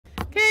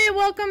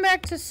welcome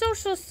back to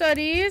Social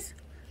Studies.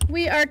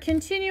 We are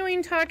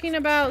continuing talking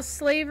about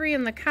slavery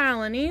in the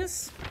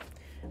colonies.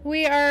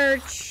 We are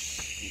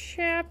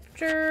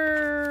chapter,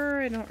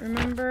 I don't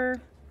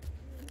remember.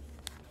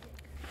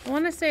 I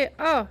want to say,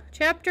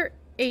 chapter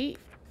 8.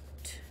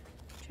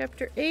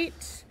 Chapter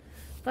 8,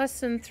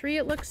 lesson 3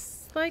 it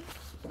looks like.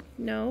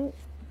 No.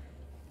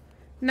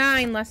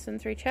 9, lesson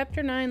 3.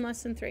 Chapter 9,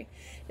 lesson 3.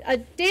 A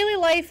daily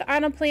life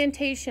on a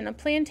plantation. A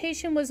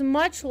plantation was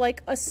much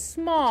like a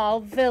small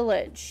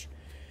village.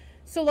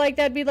 So, like,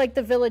 that'd be like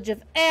the village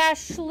of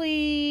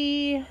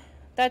Ashley.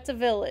 That's a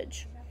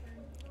village.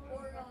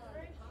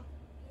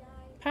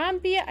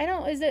 Pompeii?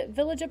 Is it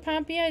village of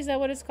Pompeii? Is that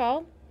what it's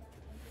called?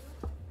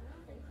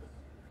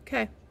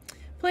 Okay.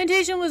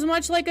 Plantation was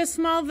much like a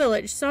small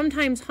village.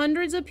 Sometimes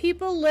hundreds of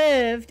people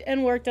lived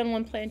and worked on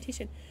one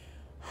plantation.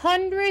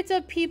 Hundreds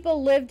of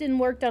people lived and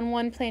worked on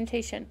one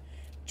plantation.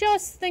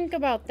 Just think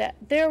about that.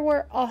 There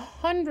were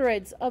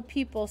hundreds of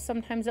people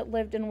sometimes that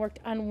lived and worked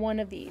on one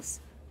of these.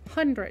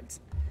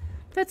 Hundreds.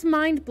 That's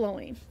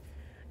mind-blowing.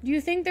 Do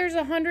you think there's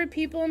 100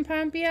 people in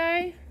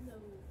Pompeii? No,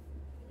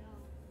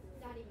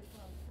 not even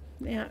close.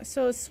 Yeah,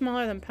 so it's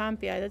smaller than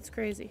Pompeii. That's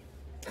crazy.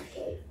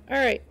 All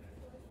right.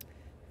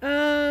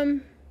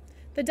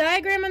 The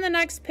diagram on the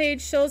next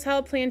page shows how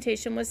a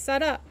plantation was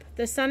set up.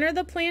 The center of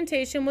the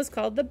plantation was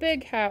called the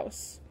big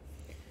house.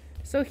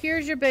 So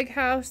here's your big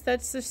house.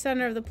 That's the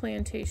center of the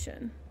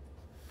plantation.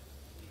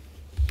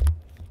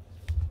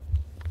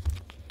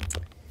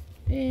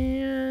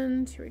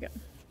 And here we go.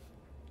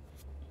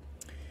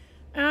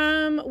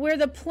 Where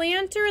the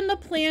planter and the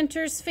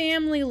planter's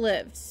family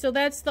lived. So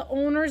that's the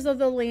owners of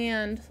the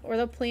land, or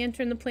the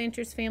planter and the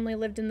planter's family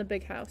lived in the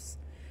big house.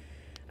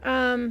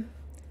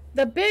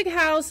 The big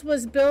house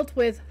was built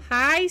with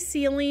high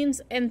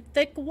ceilings and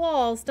thick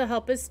walls to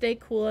help it stay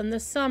cool in the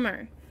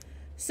summer.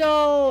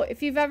 So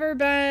if you've ever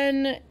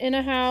been in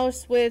a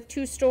house with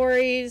 2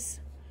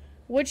 stories,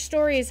 which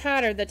story is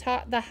hotter? The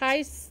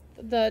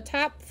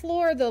top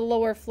floor or the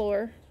lower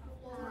floor?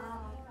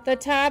 The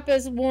top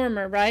is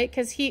warmer, right?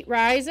 Because heat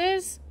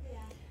rises. Yeah.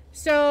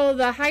 So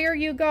the higher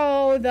you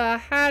go, the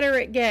hotter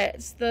it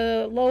gets.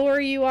 The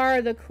lower you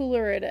are, the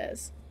cooler it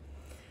is.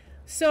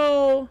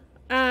 So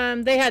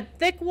they had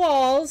thick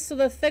walls, so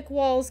the thick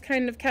walls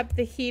kind of kept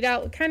the heat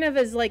out, kind of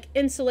as like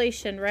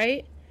insulation,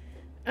 right?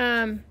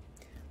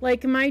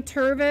 Like my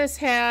Tervis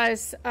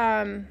has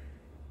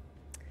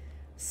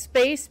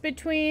space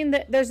between,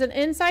 there's an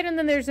inside and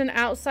then there's an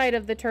outside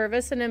of the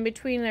Tervis, and in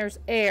between there's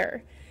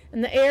air.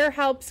 And the air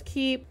helps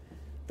keep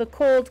the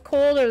cold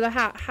cold or the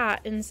hot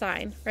hot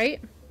inside, right?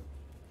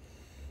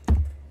 All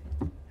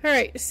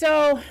right,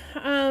 so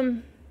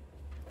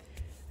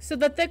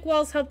the thick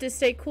walls helped it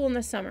stay cool in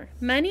the summer.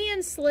 Many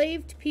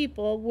enslaved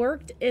people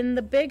worked in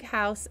the big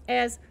house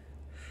as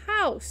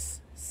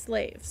house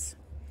slaves.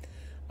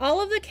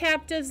 All of the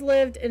captives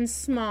lived in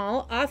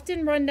small,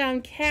 often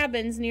run-down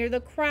cabins near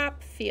the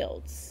crop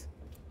fields.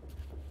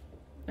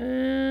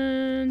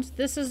 And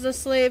this is the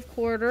slave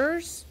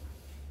quarters.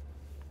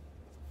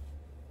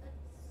 That's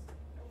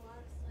a lot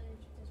of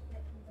slaves just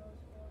picked from those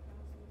 4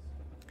 houses.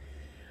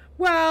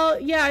 Well,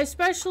 yeah,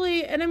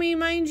 especially, and I mean,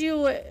 mind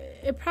you,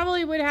 it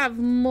probably would have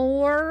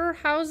more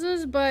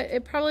houses, but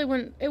it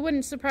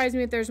wouldn't surprise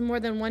me if there's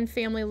more than one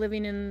family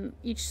living in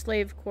each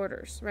slave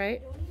quarters,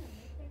 right?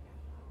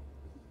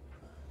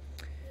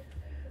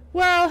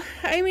 Well,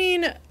 I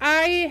mean,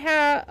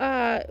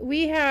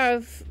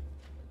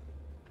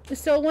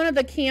 so one of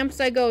the camps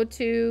I go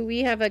to,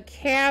 we have a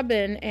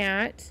cabin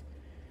at,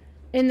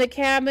 and the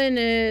cabin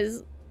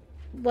is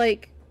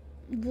like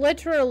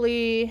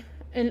literally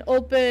an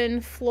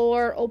open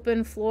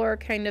floor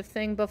kind of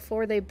thing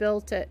before they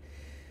built it.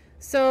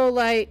 So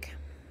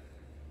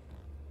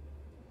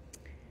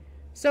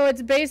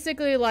it's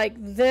basically like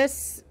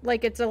this,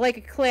 like it's like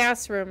a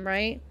classroom,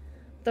 right?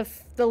 The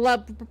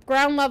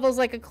ground level is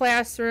like a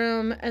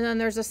classroom, and then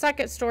there's a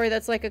second story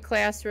that's like a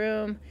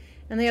classroom,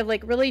 and they have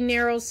like really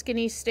narrow,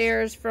 skinny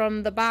stairs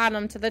from the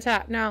bottom to the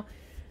top. Now,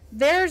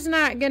 there's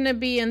not going to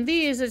be in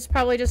these, it's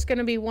probably just going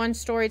to be 1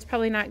 story. It's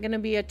probably not going to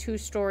be a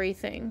 2-story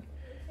thing.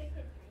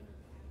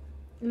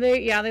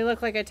 They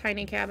look like a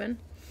tiny cabin.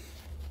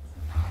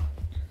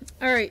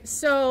 All right,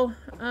 so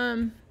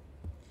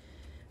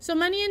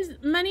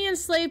many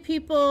enslaved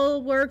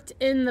people worked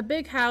in the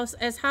big house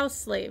as house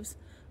slaves.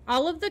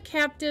 All of the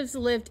captives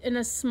lived in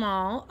a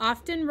small,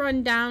 often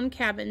run-down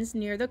cabins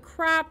near the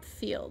crop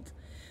field.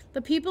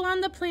 The people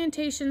on the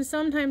plantation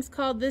sometimes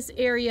called this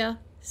area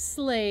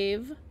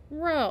Slave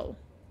Row.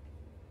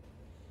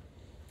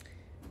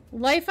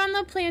 Life on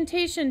the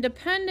plantation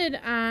depended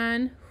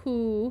on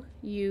who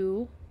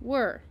you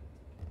were.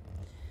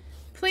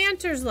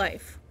 Planter's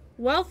life.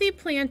 Wealthy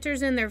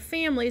planters and their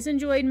families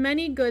enjoyed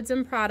many goods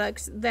and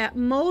products that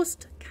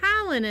most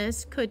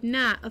colonists could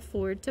not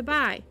afford to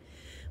buy.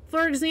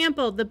 For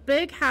example, the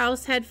big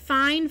house had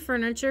fine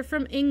furniture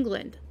from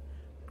England,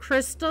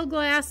 crystal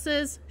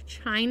glasses,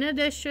 china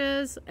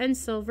dishes, and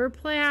silver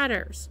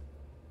platters.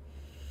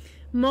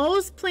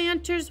 Most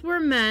planters were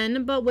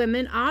men, but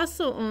women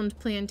also owned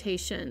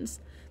plantations.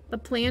 The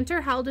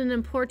planter held an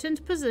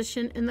important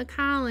position in the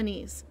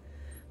colonies.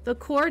 The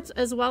courts,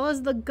 as well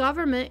as the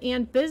government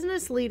and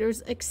business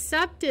leaders,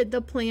 accepted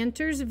the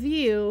planter's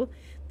view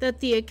that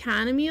the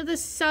economy of the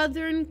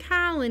southern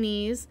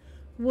colonies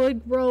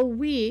would grow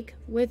weak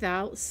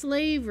without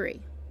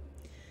slavery.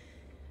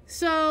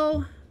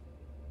 So,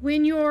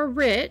 when you're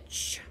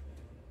rich,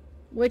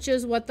 which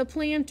is what the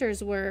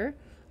planters were,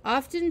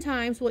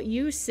 oftentimes what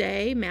you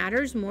say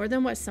matters more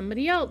than what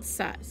somebody else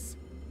says.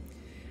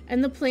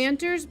 And the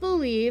planters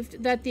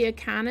believed that the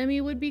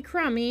economy would be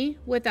crummy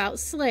without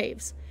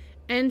slaves.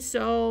 And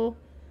so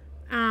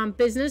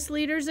business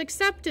leaders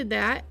accepted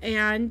that,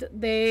 and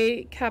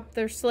they kept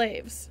their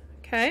slaves.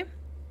 Okay?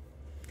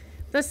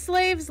 The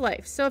slave's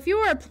life. So if you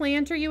were a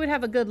planter, you would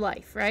have a good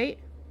life, right?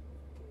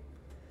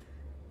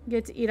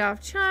 Get to eat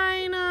off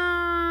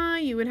China.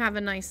 You would have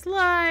a nice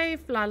life.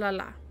 La, la,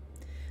 la.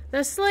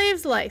 The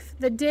slave's life.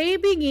 The day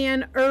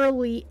began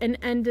early and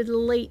ended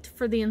late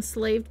for the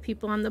enslaved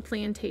people on the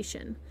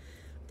plantation.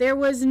 There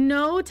was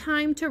no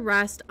time to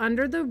rest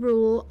under the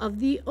rule of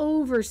the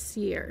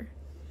overseer.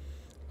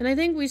 And I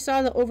think we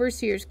saw the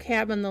overseer's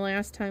cabin the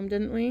last time,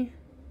 didn't we?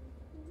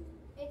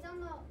 It's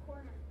on the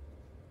corner.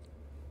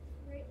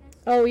 Right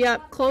next to Oh, the yeah,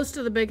 shop. close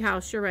to the big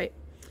house. You're right.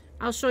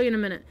 I'll show you in a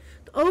minute.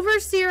 The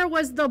overseer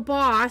was the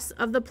boss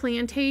of the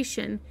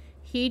plantation.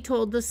 He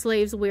told the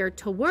slaves where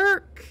to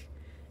work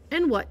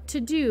and what to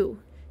do.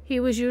 He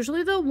was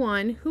usually the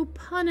one who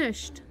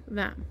punished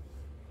them.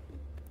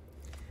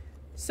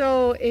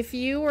 So if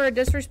you were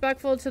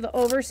disrespectful to the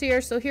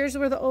overseer, so here's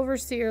where the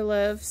overseer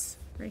lives,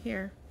 right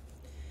here.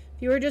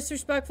 If you were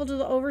disrespectful to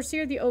the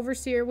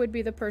overseer would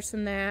be the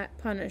person that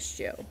punished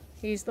you.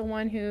 He's the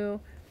one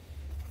who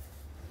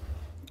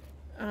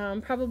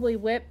probably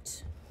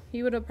whipped.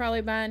 He would have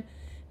probably been.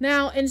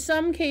 Now, in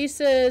some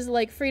cases,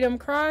 like Freedom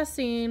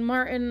Crossing,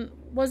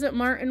 wasn't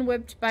Martin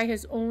whipped by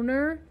his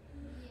owner?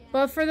 Yeah.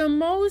 But for the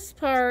most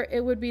part,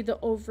 it would be the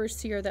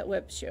overseer that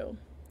whips you.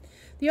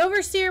 The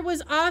overseer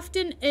was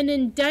often an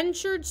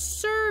indentured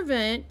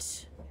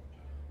servant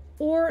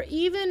or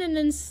even an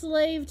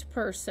enslaved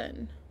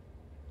person.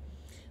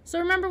 So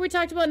remember we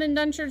talked about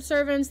indentured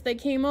servants. They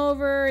came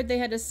over, they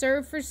had to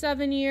serve for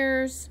 7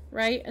 years,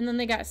 right? And then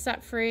they got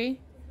set free.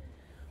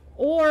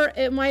 Or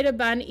it might have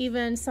been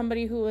even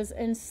somebody who was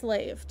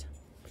enslaved.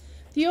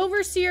 The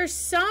overseer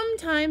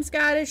sometimes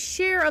got a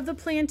share of the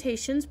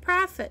plantation's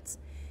profits.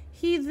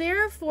 He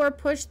therefore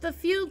pushed the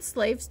field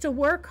slaves to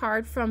work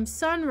hard from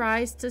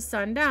sunrise to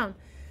sundown.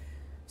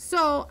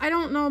 So I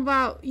don't know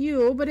about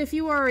you, but if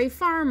you are a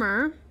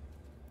farmer,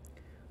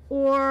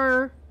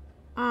 or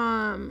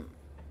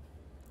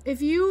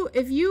if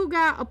you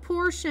got a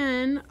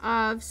portion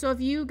of, so if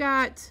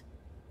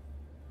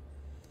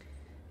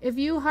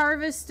you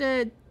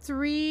harvested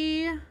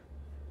three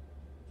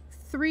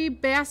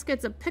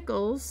baskets of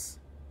pickles,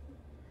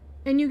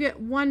 and you get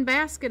 1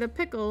 basket of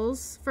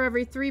pickles for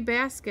every 3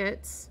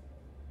 baskets,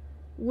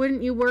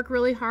 wouldn't you work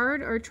really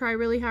hard or try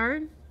really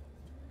hard?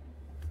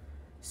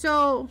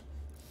 So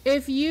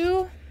if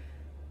you,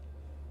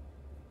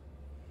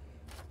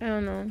 I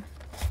don't know.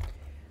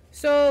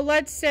 So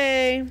let's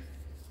say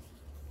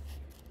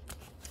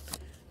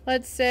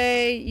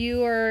you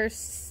were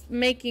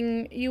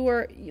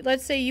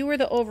let's say you were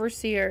the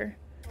overseer.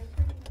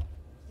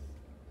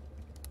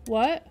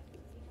 What?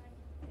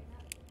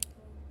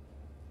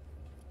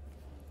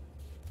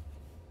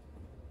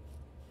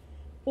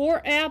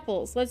 Or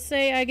apples. Let's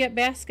say I get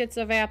baskets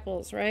of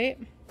apples, right?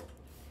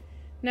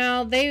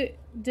 Now, they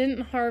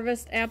didn't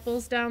harvest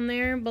apples down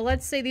there, but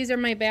let's say these are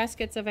my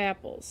baskets of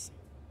apples.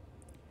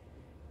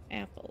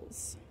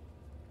 Apples.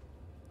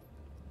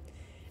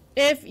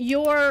 If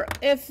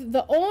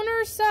the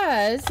owner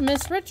says,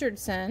 Miss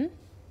Richardson,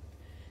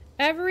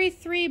 every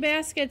 3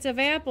 baskets of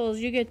apples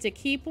you get to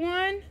keep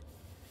 1,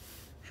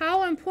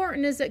 how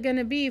important is it going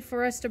to be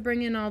for us to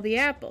bring in all the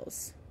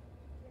apples?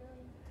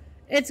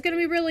 It's going to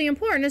be really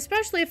important,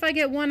 especially if I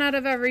get 1 out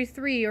of every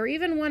 3 or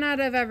even 1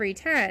 out of every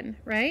 10,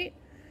 right?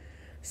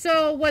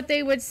 So what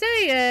they would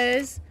say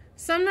is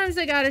sometimes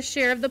they got a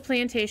share of the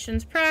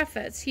plantation's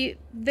profits. He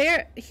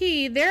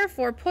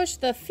therefore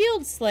pushed the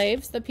field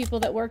slaves, the people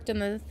that worked in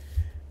the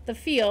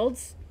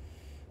fields,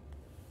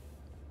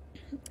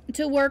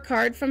 to work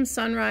hard from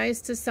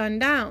sunrise to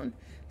sundown.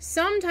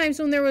 Sometimes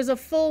when there was a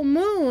full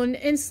moon,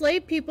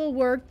 enslaved people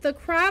worked the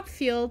crop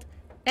field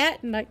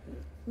at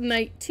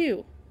night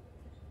too.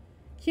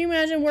 Can you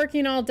imagine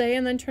working all day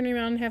and then turning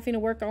around and having to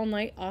work all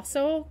night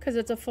also because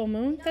it's a full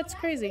moon? No, That's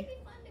crazy. That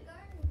would be fun to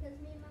garden because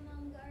me and my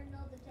mom garden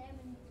all the time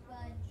and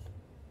fudge.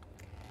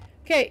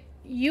 Okay,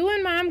 you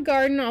and Mom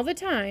garden all the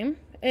time,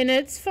 and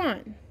it's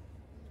fun.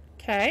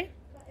 Okay?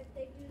 But if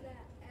they do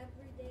that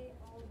every day,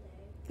 all day.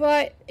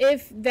 But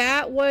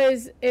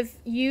if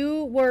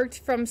you worked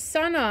from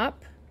sun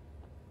up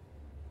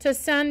to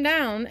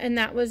sundown and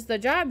that was the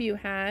job you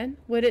had,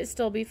 would it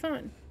still be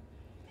fun?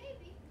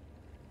 Maybe.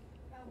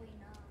 Probably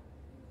not.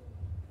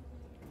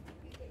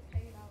 You get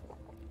tired out.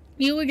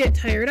 You would get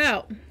tired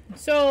out.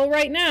 So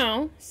right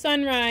now,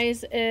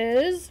 sunrise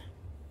is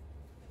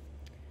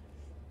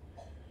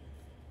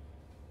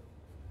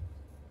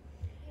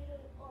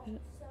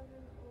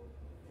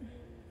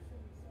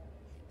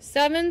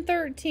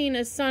 7:13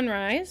 is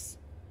sunrise.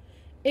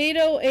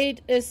 8:08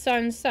 is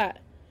sunset.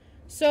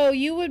 So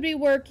you would be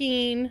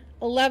working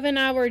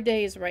 11-hour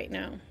days right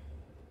now.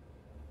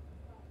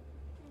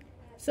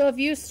 So if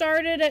you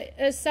started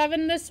at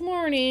 7 this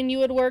morning, you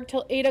would work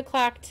till 8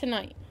 o'clock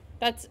tonight.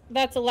 That's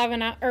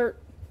 11 hour,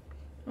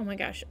 oh my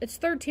gosh, it's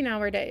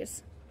 13-hour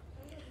days.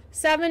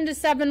 7 to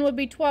 7 would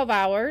be 12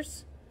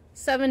 hours.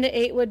 7 to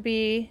 8 would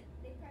be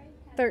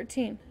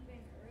 13.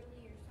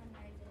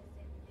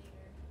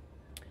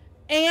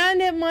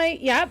 And it might,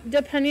 yep,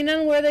 depending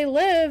on where they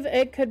live,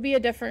 it could be a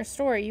different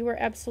story. You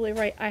were absolutely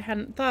right. I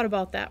hadn't thought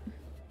about that.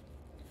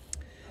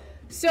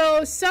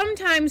 So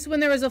sometimes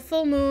when there was a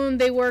full moon,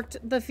 they worked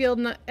the field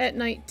at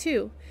night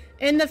too.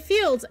 In the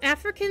fields,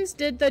 Africans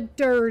did the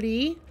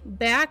dirty,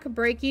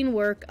 back-breaking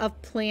work of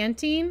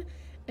planting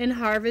and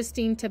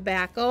harvesting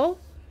tobacco,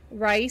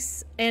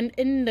 rice, and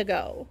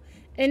indigo.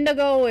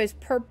 Indigo is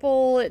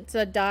purple. It's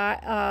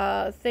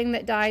a thing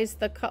that dyes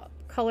the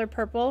color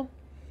purple.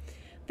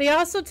 They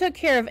also took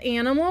care of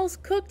animals,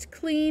 cooked,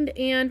 cleaned,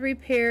 and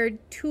repaired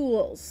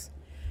tools.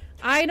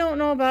 I don't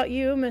know about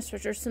you. Miss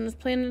Richardson has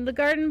planted the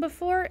garden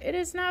before. It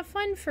is not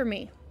fun for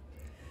me.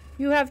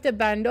 You have to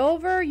bend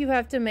over. You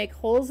have to make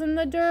holes in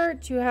the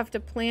dirt. You have to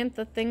plant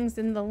the things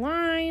in the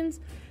lines.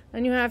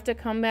 Then you have to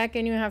come back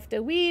and you have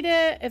to weed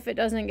it. If it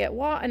doesn't get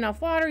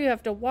enough water, you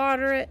have to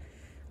water it.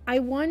 I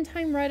one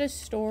time read a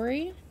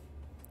story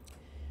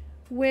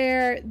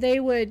where they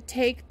would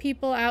take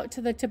people out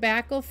to the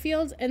tobacco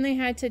fields and they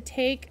had to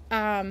take,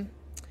 they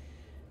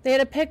had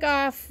to pick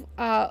off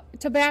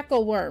tobacco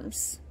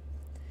worms.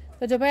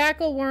 The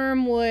tobacco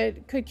worm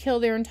could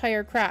kill their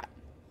entire crop.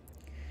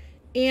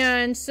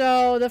 And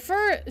so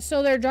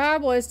their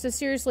job was to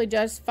seriously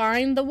just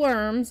find the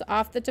worms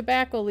off the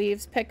tobacco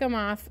leaves, pick them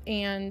off,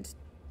 and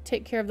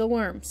take care of the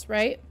worms,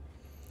 right?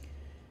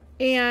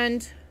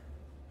 And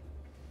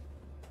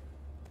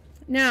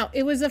now,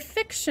 it was a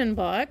fiction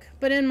book,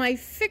 but in my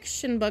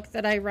fiction book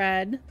that I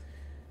read,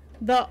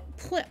 the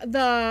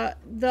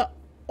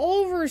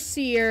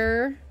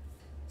overseer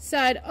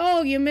said,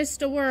 "Oh, you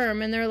missed a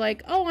worm." And they're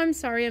like, "Oh, I'm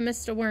sorry, I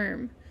missed a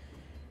worm."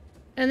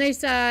 And they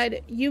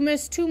said, "You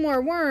missed 2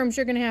 more worms,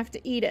 you're going to have to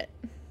eat it."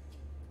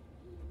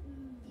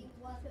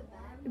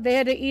 They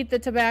had to eat the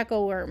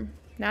tobacco worm.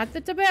 Not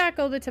the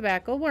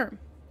tobacco worm.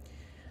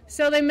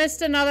 So they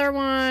missed another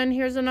one.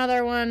 Here's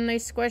another one. They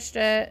squished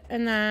it.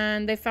 And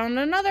then they found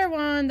another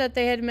one that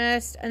they had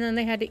missed. And then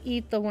they had to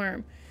eat the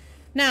worm.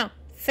 Now,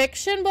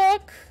 fiction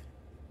book,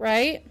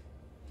 right?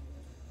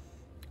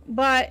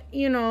 But,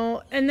 you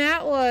know, and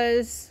that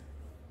was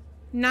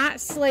not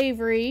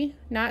slavery,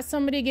 not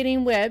somebody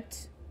getting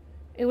whipped.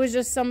 It was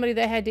just somebody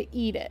that had to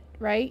eat it,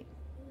 right?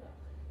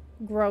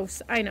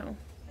 Gross, I know.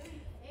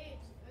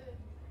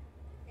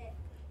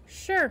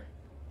 Sure.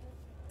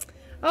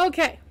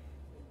 Okay.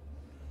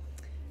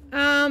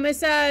 It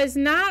says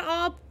not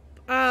all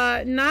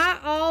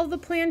the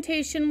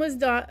plantation was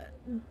done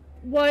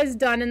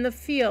in the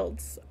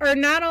fields, or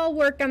not all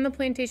work on the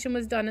plantation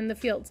was done in the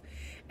fields.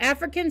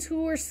 Africans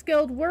who were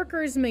skilled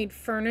workers made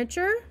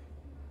furniture,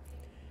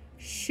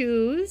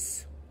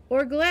 shoes,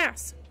 or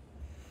glass.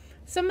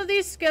 Some of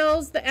these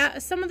skills the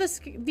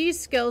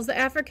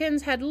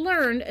Africans had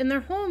learned in their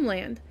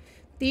homeland.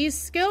 These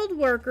skilled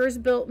workers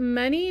built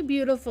many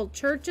beautiful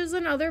churches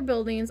and other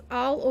buildings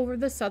all over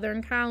the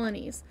southern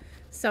colonies.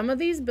 Some of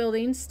these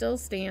buildings still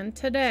stand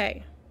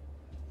today.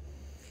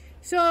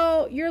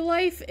 So your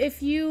life,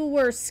 if you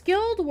were a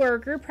skilled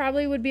worker,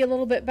 probably would be a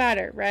little bit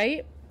better,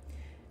 right?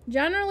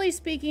 Generally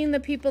speaking, the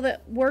people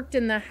that worked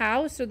in the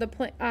house or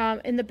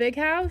in the big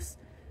house,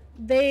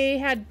 they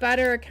had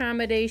better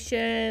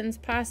accommodations,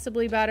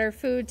 possibly better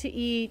food to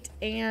eat,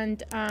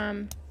 and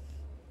a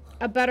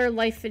better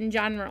life in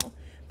general.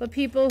 But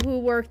people who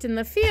worked in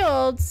the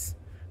fields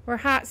were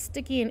hot,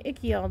 sticky, and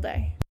icky all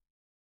day.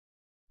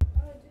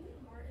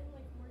 Didn't Martin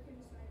work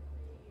inside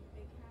the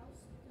big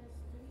house? Because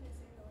didn't it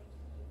say that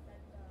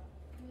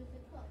he was the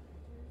cook?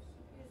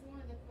 He was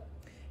one of the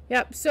cooks.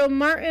 Yep, so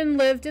Martin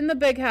lived in the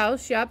big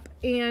house, yep,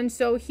 and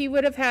so he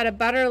would have had a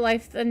better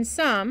life than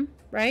some,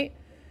 right?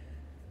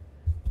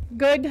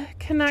 Good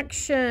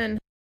connection.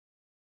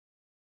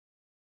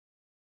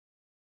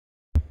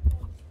 I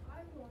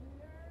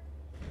wonder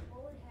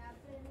what would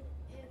happen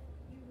if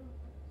you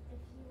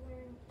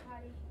learned how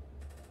to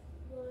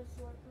build a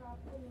sword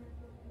properly and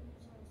using a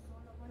sword.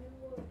 I wonder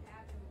what would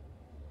happen.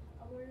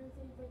 I wonder if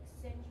they'd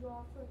send you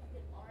off an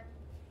army.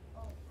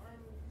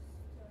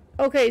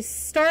 Okay,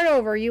 start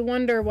over. You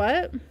wonder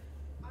what?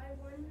 I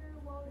wonder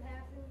what would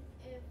happen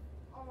if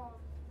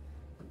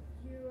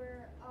you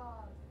were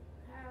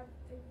have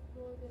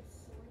really good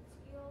sword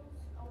skills.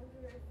 I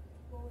wonder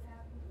what would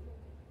happen if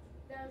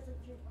that was a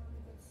good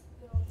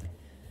skill.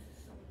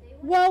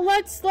 Well,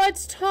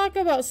 let's talk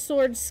about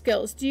sword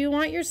skills. Do you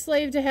want your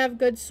slave to have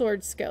good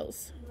sword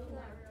skills?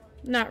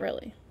 Not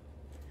really.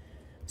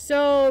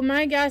 So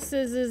my guess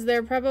is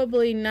they're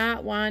probably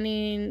not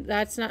wanting,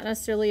 that's not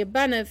necessarily a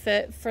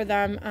benefit for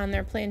them on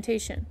their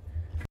plantation.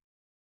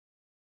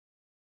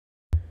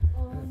 Is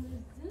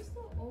this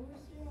the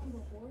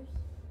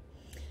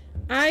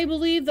I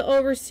believe the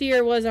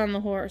overseer was on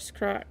the horse,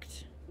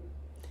 correct.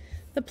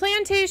 The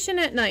plantation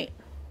at night.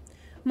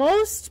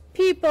 Most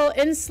people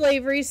in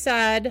slavery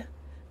said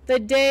the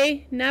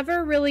day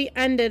never really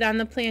ended on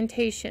the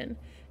plantation.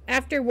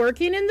 After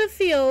working in the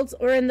fields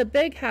or in the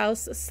big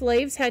house,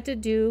 slaves had to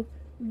do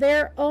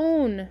their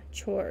own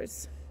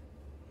chores.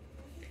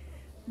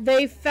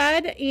 They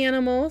fed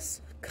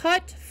animals,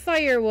 cut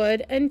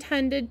firewood, and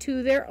tended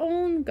to their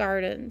own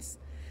gardens.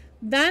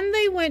 Then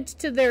they went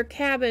to their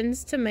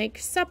cabins to make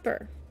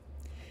supper.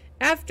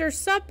 After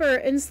supper,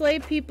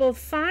 enslaved people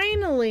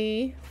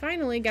finally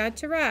got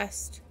to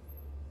rest.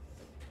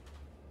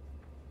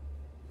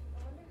 I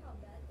wonder how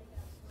bad they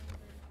got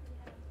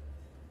slandered.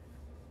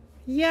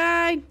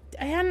 Yeah,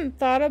 I hadn't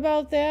thought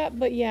about that,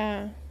 but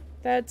yeah,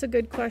 that's a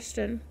good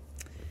question.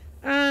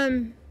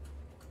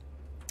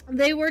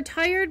 They were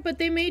tired, but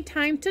they made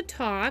time to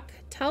talk,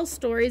 tell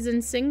stories,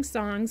 and sing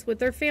songs with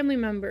their family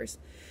members.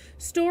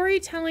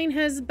 Storytelling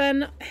has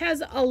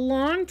a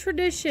long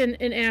tradition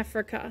in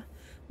Africa.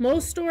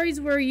 Most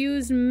stories were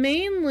used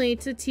mainly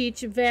to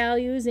teach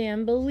values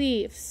and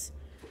beliefs.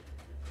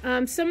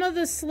 Some of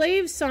the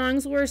slave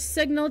songs were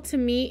signal to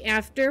meet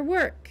after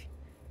work.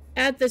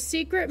 At the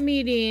secret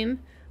meeting,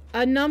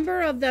 a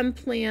number of them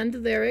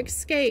planned their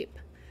escape.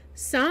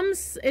 Some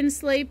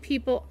enslaved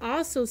people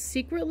also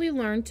secretly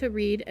learned to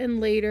read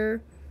and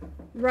later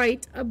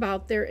write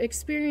about their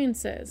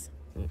experiences.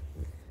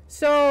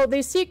 So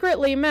they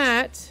secretly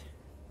met.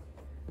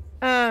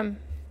 So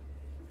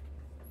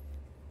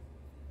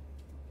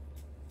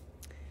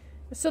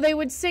they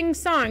would sing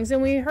songs,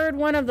 and we heard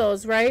one of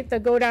those, right? The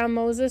Go Down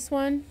Moses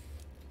one.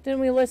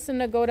 Didn't we listen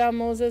to Go Down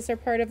Moses, or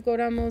part of Go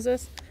Down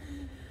Moses?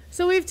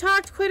 So we've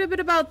talked quite a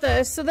bit about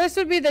this. So this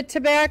would be the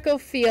tobacco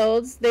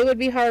fields. They would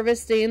be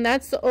harvesting.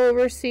 That's the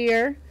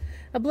overseer.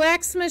 A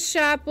blacksmith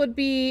shop would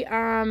be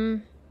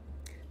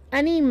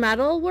any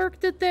metal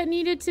work that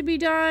needed to be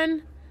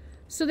done.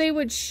 So they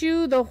would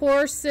shoe the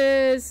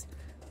horses.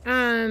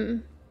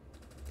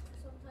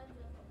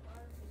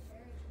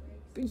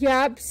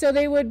 Yep, so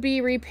they would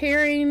be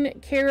repairing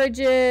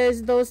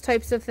carriages, those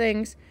types of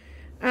things.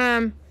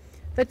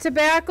 The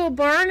tobacco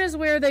barn is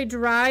where they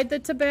dried the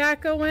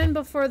tobacco in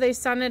before they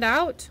sent it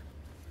out.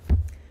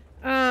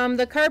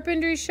 The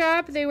carpentry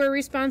shop, they were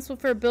responsible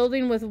for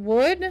building with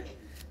wood.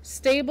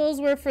 Stables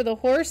were for the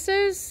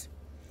horses.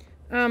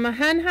 A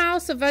hen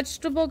house, a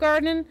vegetable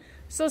garden.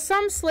 So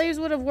some slaves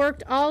would have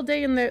worked all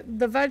day in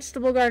the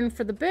vegetable garden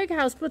for the big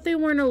house, but they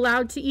weren't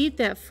allowed to eat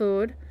that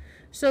food.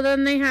 So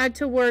then they had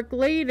to work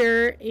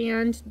later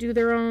and do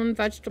their own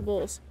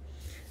vegetables.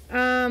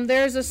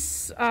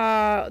 There's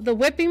the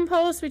whipping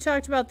post. We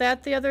talked about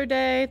that the other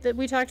day.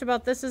 We talked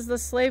about this is the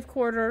slave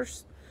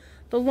quarters.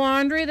 The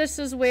laundry. This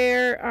is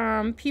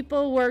where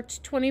people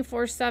worked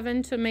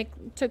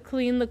 24/7 to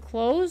clean the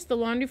clothes, the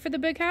laundry for the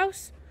big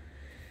house.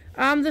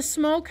 The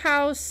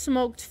smokehouse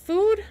smoked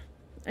food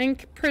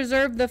and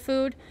preserved the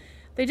food.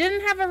 They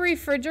didn't have a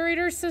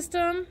refrigerator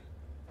system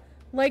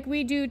like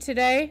we do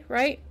today,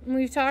 right?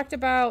 We've talked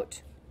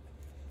about,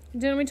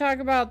 didn't we talk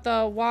about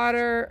the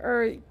water,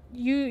 or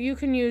you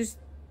can use,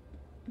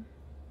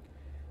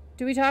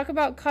 do we talk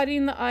about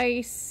cutting the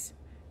ice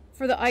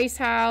for the ice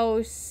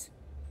house?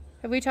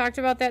 Have we talked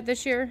about that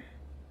this year?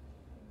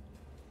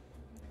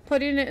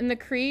 Putting it in the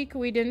creek,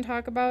 we didn't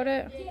talk about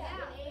it.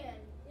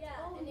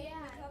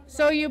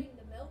 So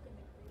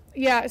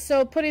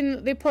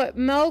they put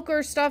milk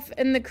or stuff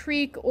in the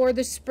creek or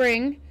the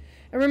spring.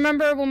 And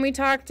remember when we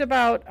talked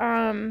about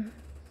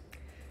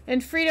in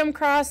Freedom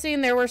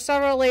Crossing, there were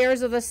several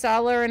layers of the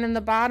cellar, and in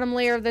the bottom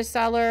layer of the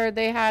cellar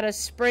they had a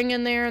spring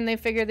in there, and they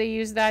figured they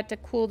used that to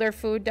cool their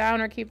food down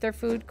or keep their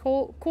food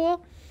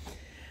cool.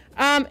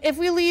 If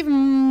we leave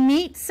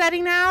meat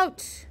setting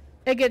out,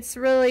 it gets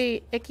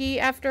really icky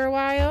after a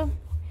while.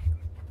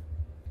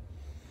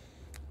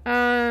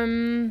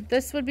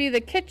 This would be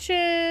the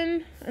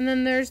kitchen, and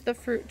then there's the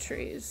fruit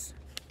trees.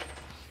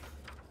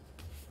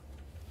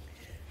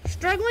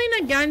 Struggling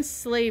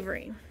against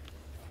slavery.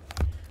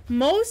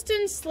 Most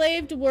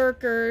enslaved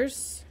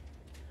workers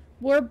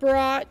were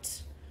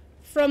brought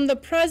from the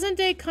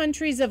present-day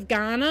countries of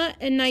Ghana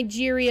and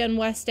Nigeria and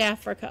West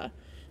Africa.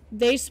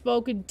 They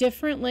spoke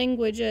different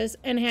languages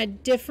and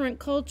had different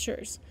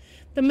cultures.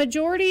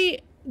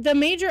 The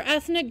major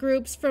ethnic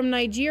groups from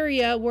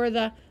Nigeria were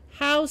the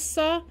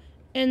Hausa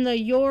and the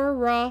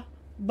Yoruba,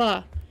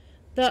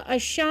 the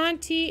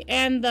Ashanti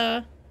and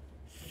the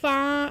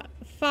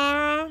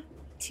Fati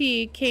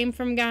came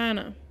from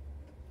Ghana.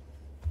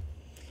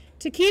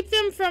 To keep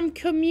them from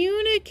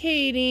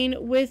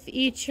communicating with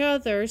each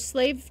other,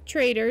 slave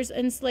traders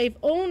and slave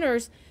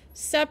owners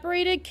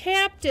separated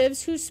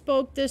captives who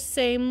spoke the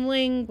same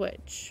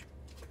language.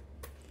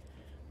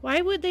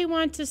 Why would they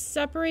want to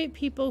separate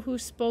people who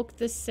spoke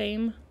the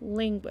same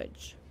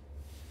language?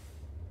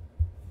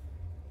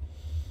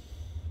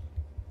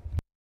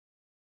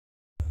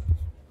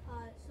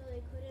 So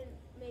they couldn't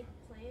make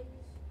plans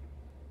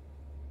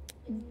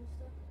and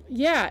stuff?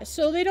 Yeah,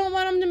 so they don't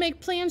want them to make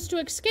plans to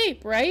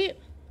escape, right?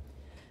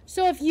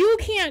 So if you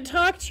can't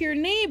talk to your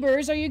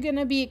neighbors, are you going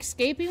to be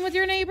escaping with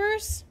your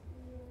neighbors?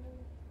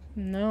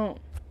 No.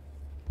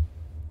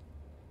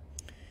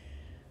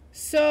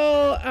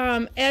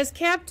 So, as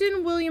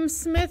Captain William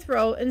Smith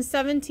wrote in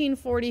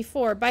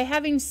 1744, by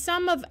having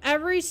some of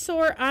every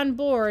sort on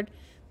board,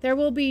 there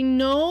will be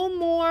no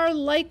more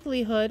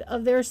likelihood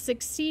of their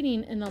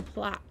succeeding in a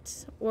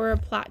plot or a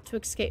plot to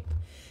escape.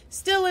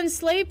 Still,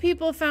 enslaved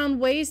people found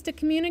ways to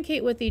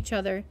communicate with each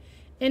other.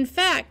 In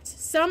fact,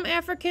 some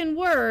African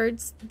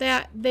words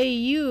that they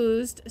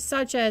used,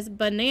 such as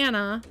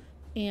banana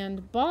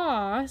and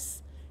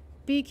boss,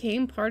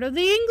 became part of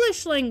the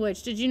English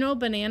language. Did you know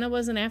banana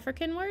was an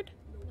African word?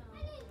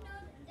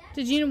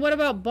 No. What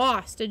about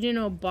boss? Did you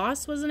know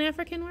boss was an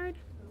African word?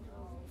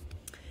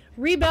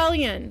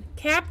 Rebellion.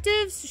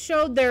 Captives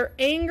showed their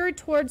anger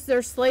towards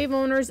their slave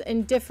owners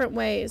in different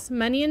ways.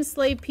 Many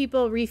enslaved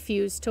people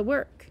refused to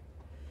work.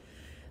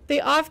 They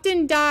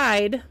often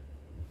died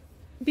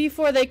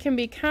before they can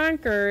be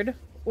conquered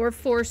or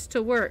forced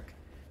to work,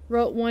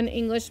 wrote one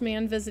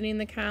Englishman visiting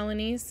the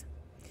colonies.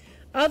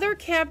 Other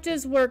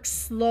captives worked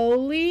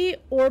slowly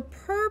or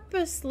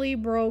purposely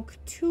broke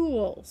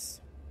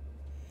tools.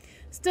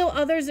 Still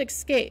others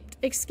escaped.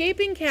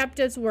 Escaping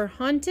captives were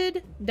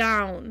hunted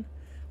down.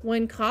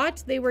 When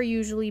caught, they were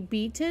usually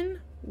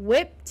beaten,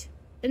 whipped,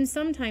 and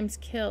sometimes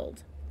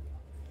killed.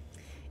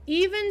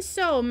 Even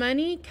so,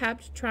 many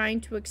kept trying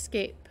to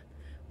escape.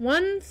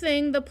 One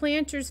thing the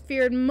planters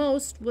feared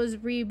most was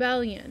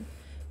rebellion.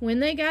 When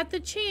they got the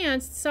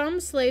chance, some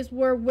slaves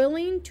were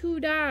willing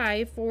to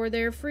die for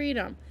their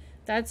freedom.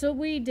 That's what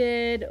we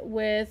did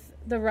with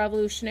the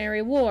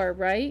Revolutionary War,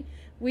 right?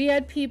 We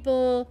had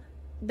people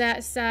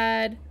that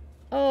said,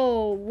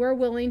 oh, we're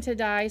willing to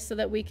die so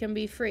that we can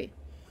be free.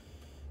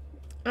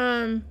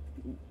 In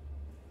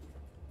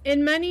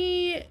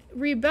many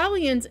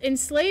rebellions,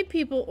 enslaved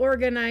people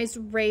organized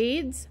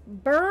raids,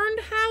 burned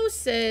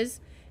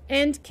houses,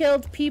 and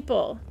killed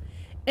people.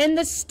 In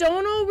the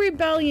Stonewall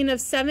Rebellion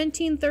of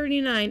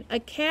 1739, a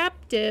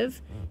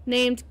captive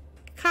named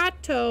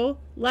Cato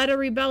led a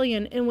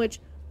rebellion in which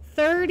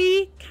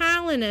 30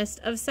 colonists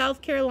of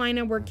South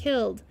Carolina were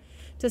killed.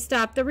 To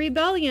stop the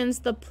rebellions,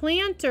 the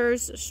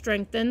planters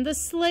strengthened the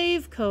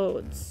slave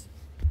codes.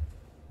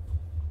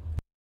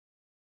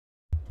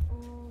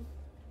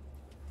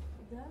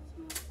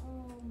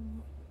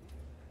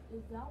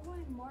 Is that why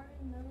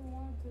Martin never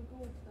wanted to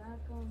go back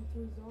to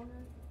his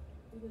owner?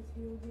 Because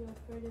he would be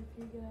afraid if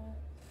he got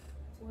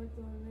whipped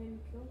or maybe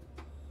killed?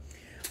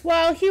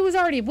 Well, he was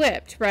already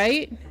whipped,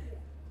 right?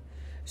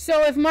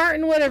 So if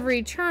Martin would have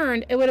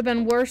returned, it would have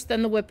been worse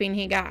than the whipping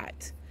he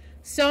got.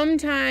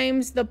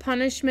 Sometimes the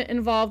punishment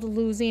involved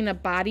losing a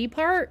body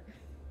part.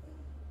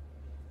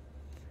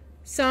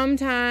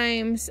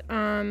 Sometimes,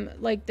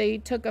 like they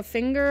took a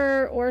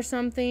finger or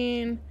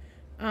something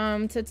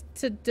to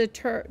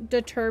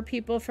deter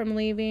people from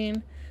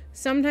leaving.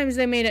 Sometimes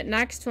they made it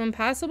next to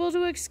impossible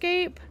to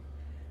escape.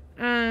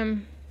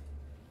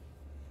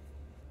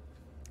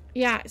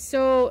 Yeah,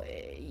 so,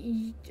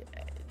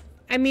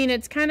 I mean,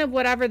 it's kind of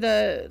whatever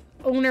the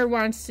owner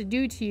wants to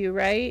do to you,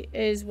 right,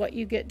 is what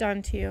you get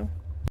done to you.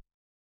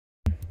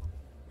 I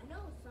know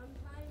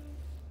sometimes,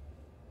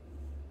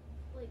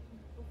 like,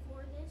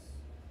 before this,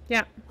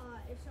 Yeah.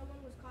 if someone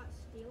was caught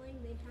stealing,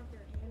 they'd have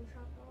their hand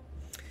chopped off.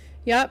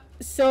 Yep,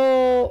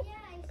 so Yeah,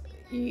 I've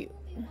seen that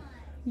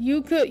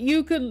movie once.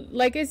 you could,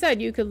 like I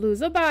said, you could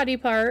lose a body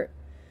part.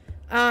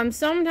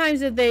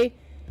 Sometimes if they,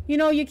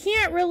 you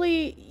can't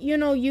really,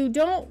 you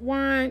don't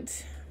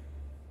want,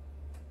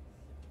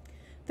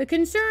 the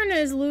concern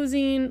is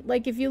losing,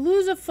 like if you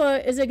lose a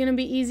foot, is it going to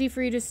be easy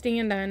for you to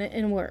stand on it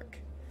and work?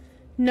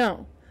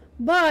 No.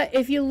 But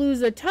if you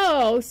lose a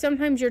toe,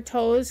 sometimes your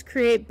toes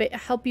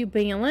help you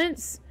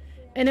balance,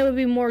 and it would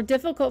be more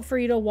difficult for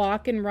you to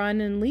walk and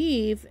run and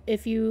leave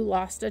if you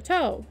lost a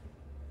toe.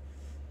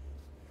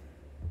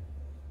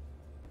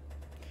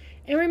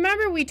 And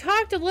remember, we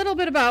talked a little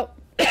bit about,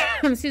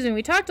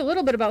 we talked a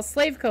little bit about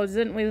slave codes,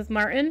 didn't we, with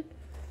Martin?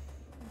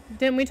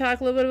 Didn't we talk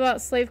a little bit about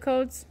slave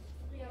codes?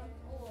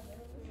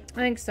 I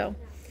think so.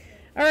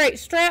 All right,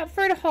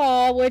 Stratford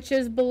Hall, which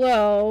is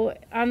below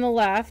on the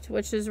left,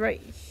 which is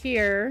right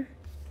here,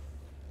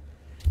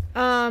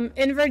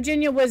 in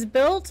Virginia, was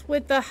built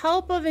with the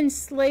help of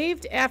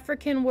enslaved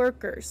African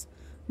workers.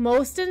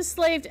 Most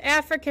enslaved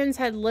Africans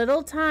had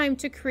little time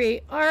to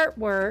create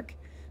artwork,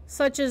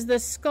 such as the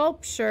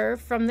sculpture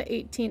from the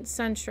 18th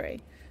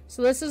century.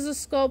 So this is a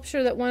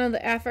sculpture that one of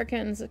the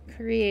Africans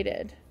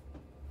created.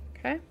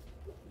 Okay?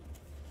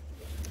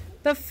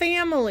 The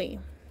family.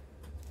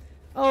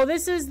 Oh,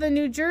 this is the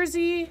New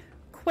Jersey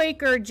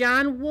Quaker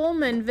John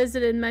Woolman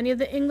visited many of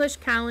the English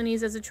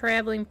colonies as a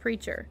traveling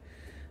preacher.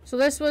 So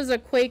this was a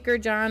Quaker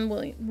John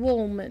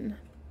Woolman.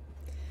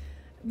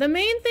 The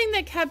main thing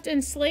that kept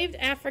enslaved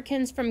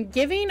Africans from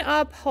giving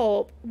up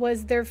hope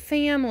was their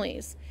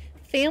families.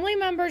 Family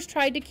members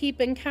tried to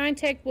keep in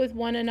contact with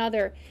one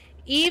another,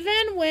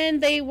 even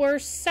when they were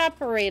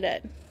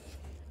separated.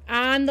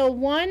 On the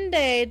one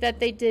day that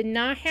they did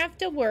not have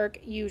to work,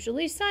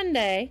 usually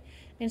Sunday,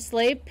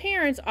 enslaved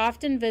parents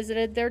often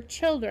visited their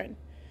children.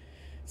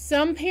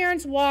 Some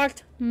parents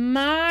walked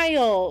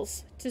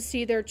miles to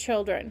see their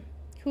children.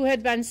 who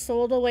had been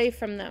sold away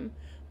from them.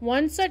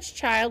 One such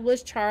child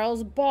was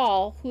Charles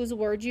Ball, whose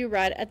word you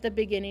read at the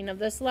beginning of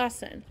this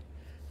lesson.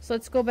 So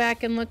let's go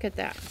back and look at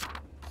that.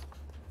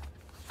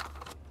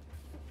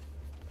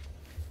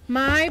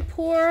 My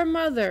poor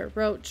mother,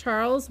 wrote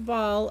Charles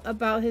Ball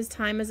about his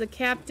time as a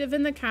captive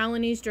in the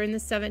colonies during the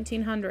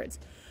 1700s.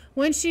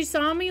 When she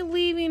saw me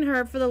leaving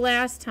her for the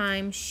last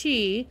time,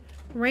 she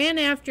ran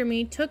after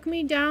me, took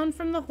me down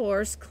from the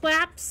horse,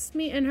 clasped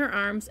me in her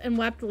arms, and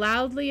wept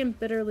loudly and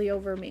bitterly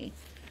over me.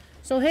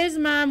 So his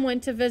mom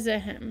went to visit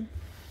him.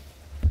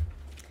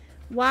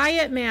 Why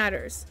it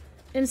matters.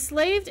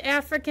 Enslaved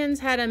Africans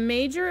had a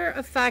major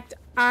effect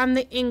on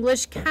the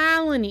English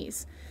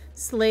colonies.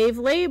 Slave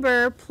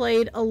labor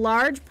played a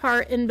large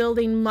part in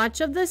building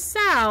much of the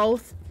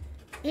South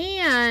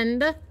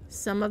and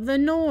some of the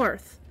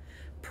North.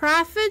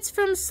 Profits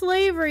from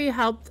slavery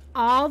helped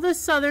all the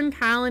southern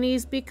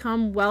colonies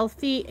become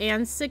wealthy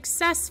and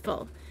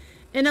successful.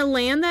 In a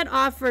land that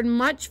offered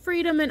much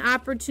freedom and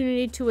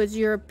opportunity to its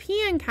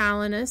European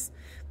colonists,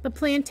 the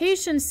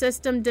plantation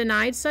system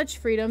denied such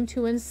freedom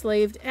to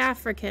enslaved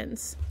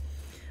Africans.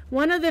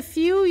 One of the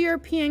few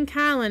European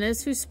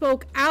colonists who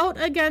spoke out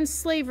against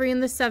slavery in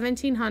the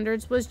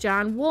 1700s was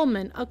John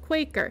Woolman, a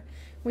Quaker.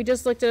 We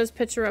just looked at his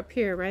picture up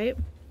here, right?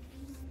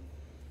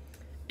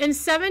 In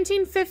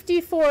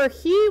 1754,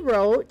 he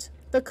wrote,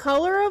 "The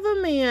color of a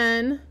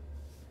man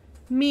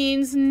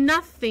means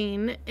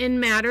nothing in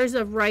matters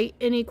of right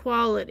and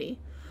equality."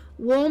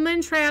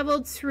 Woolman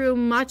traveled through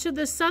much of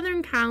the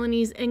southern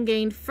colonies and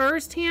gained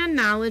first-hand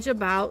knowledge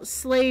about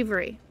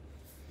slavery.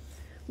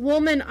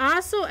 Woolman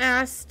also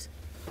asked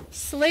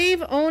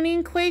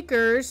slave-owning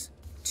Quakers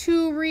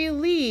to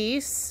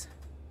release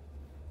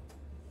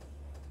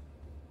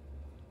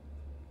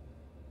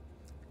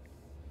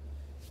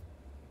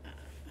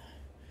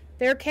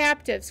their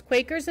captives.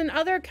 Quakers and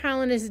other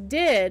colonists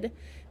did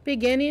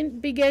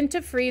begin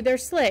to free their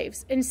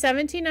slaves. In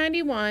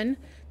 1791,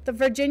 the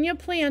Virginia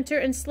planter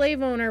and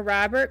slave owner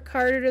Robert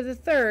Carter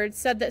III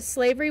said that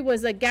slavery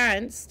was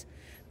against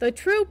the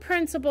true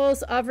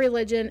principles of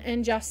religion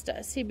and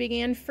justice. He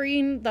began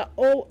freeing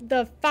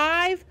the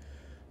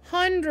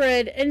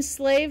 500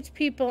 enslaved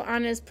people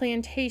on his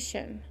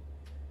plantation.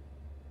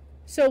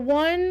 So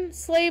one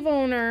slave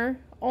owner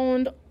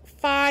owned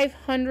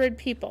 500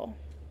 people.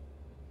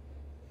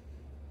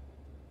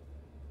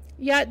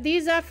 Yet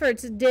these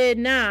efforts did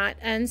not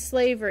end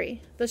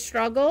slavery. The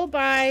struggle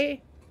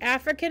by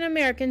African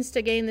Americans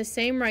to gain the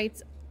same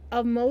rights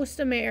of most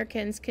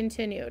Americans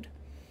continued.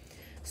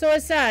 So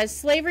it says,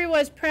 slavery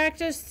was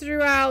practiced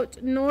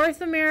throughout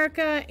North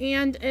America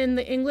and in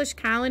the English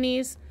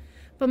colonies,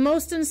 but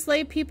most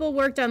enslaved people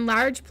worked on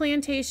large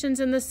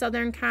plantations in the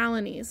southern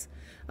colonies.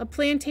 A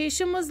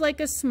plantation was like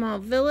a small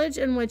village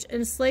in which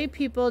enslaved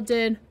people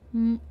did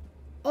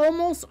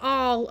almost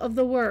all of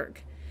the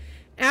work.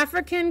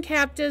 African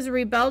captives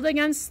rebelled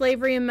against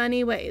slavery in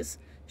many ways.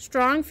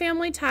 Strong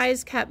family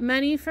ties kept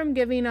many from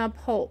giving up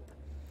hope.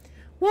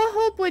 What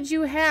hope would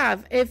you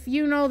have if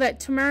you know that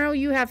tomorrow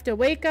you have to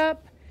wake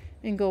up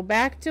and go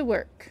back to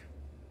work?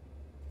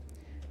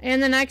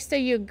 And the next day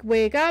you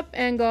wake up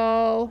and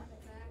go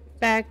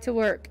back to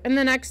work. And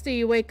the next day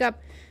you wake up.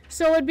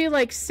 So it would be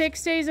like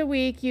 6 days a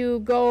week you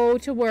go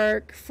to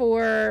work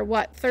for,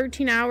 what,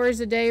 13 hours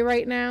a day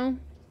right now?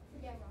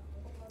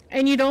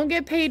 And you don't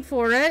get paid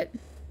for it.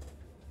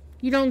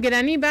 You don't get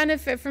any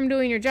benefit from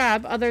doing your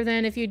job other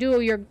than if you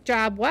do your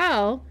job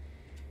well,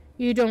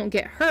 you don't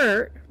get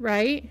hurt,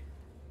 right?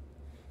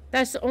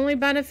 That's the only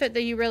benefit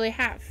that you really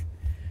have.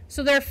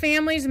 So their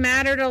families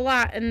mattered a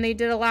lot, and they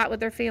did a lot with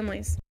their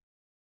families.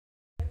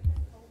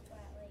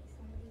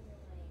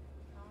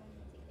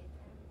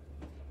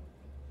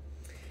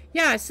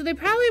 Yeah, so they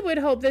probably would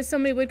hope that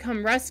somebody would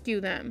come rescue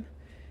them.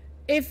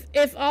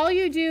 If all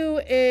you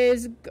do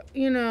is,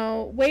 you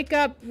know, wake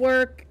up,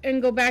 work,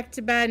 and go back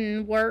to bed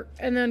and work,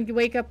 and then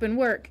wake up and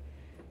work,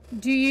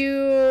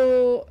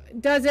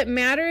 does it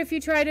matter if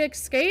you try to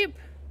escape?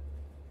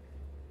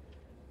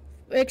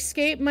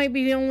 Escape might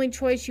be the only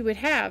choice you would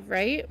have,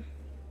 right?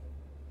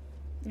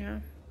 Yeah.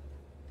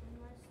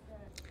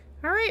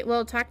 All right,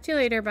 well, talk to you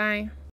later. Bye.